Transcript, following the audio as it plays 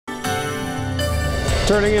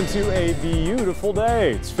Turning into a beautiful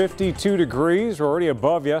day. It's 52 degrees. We're already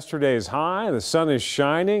above yesterday's high. The sun is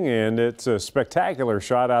shining, and it's a spectacular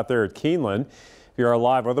shot out there at Keeneland. If you're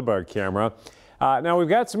live with a bug camera. Now, we've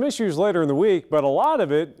got some issues later in the week, but a lot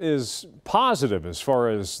of it is positive as far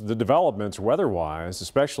as the developments weather-wise,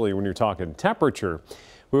 especially when you're talking temperature.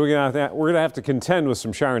 We're going to have to contend with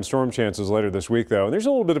some shower and storm chances later this week, though. And there's a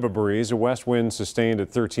little bit of a breeze, a west wind sustained at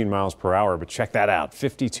 13 miles per hour. But check that out,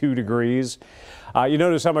 52 degrees. You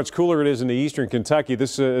notice how much cooler it is in the eastern Kentucky.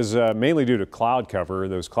 This is mainly due to cloud cover.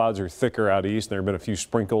 Those clouds are thicker out east. There have been a few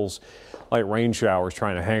sprinkles, light rain showers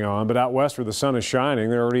trying to hang on. But out west where the sun is shining,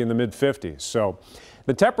 they're already in the mid-50s. So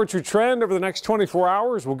the temperature trend over the next 24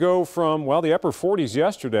 hours will go from, well, the upper 40s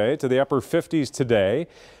yesterday to the upper 50s today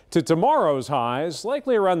to tomorrow's highs,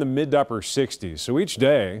 likely around the mid to upper 60s. So each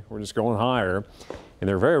day we're just going higher, and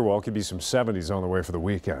there very well could be some 70s on the way for the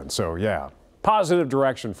weekend. So yeah, positive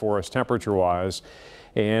direction for us temperature wise.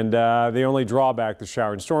 And the only drawback, the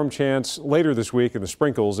shower and storm chance later this week and the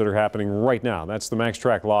sprinkles that are happening right now. That's the Max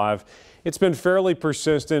Track Live. It's been fairly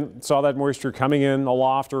persistent. Saw that moisture coming in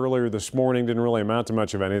aloft earlier this morning. Didn't really amount to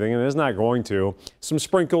much of anything, and it's not going to. Some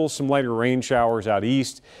sprinkles, some lighter rain showers out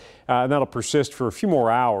east. And that'll persist for a few more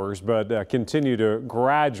hours, but continue to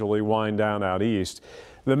gradually wind down out east.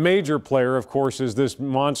 The major player, of course, is this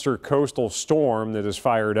monster coastal storm that is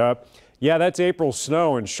fired up. Yeah, that's April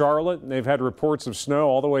snow in Charlotte. They've had reports of snow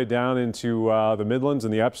all the way down into the Midlands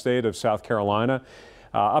and the upstate of South Carolina.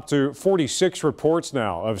 Up to 46 reports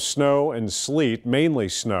now of snow and sleet, mainly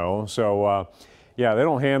snow. So, yeah, they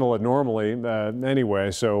don't handle it normally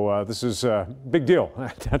anyway. So this is a big deal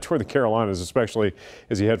down toward the Carolinas, especially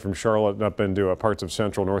as you head from Charlotte and up into parts of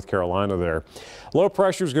central North Carolina there. Low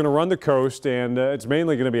pressure is going to run the coast, and it's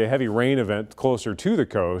mainly going to be a heavy rain event closer to the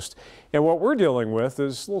coast. And what we're dealing with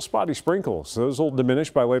is little spotty sprinkles. Those will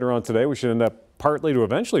diminish by later on today. We should end up partly to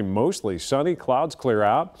eventually mostly sunny. Clouds clear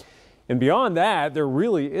out. And beyond that, there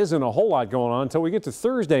really isn't a whole lot going on until we get to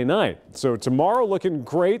Thursday night. So tomorrow looking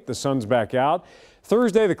great. The sun's back out.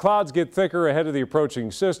 Thursday, the clouds get thicker ahead of the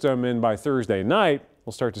approaching system. And by Thursday night,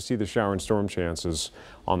 we'll start to see the shower and storm chances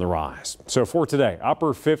on the rise. So for today, upper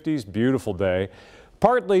 50s, beautiful day.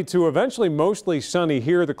 Partly to eventually mostly sunny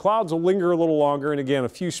here. The clouds will linger a little longer. And again, a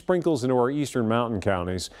few sprinkles into our eastern mountain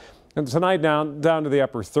counties. And tonight down to the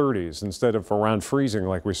upper 30s instead of around freezing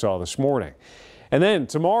like we saw this morning. And then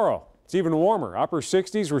tomorrow, it's even warmer, upper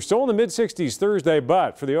 60s. We're still in the mid-60s Thursday,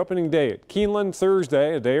 but for the opening day at Keeneland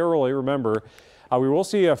Thursday, a day early, remember, we will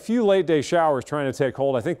see a few late-day showers trying to take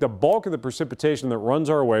hold. I think the bulk of the precipitation that runs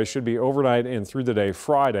our way should be overnight and through the day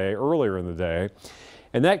Friday, earlier in the day.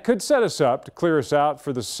 And that could set us up to clear us out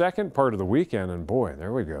for the second part of the weekend. And boy,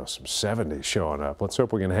 there we go, some 70s showing up. Let's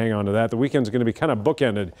hope we can hang on to that. The weekend's going to be kind of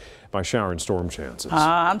bookended by shower and storm chances.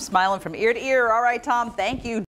 I'm smiling from ear to ear. All right, Tom, thank you.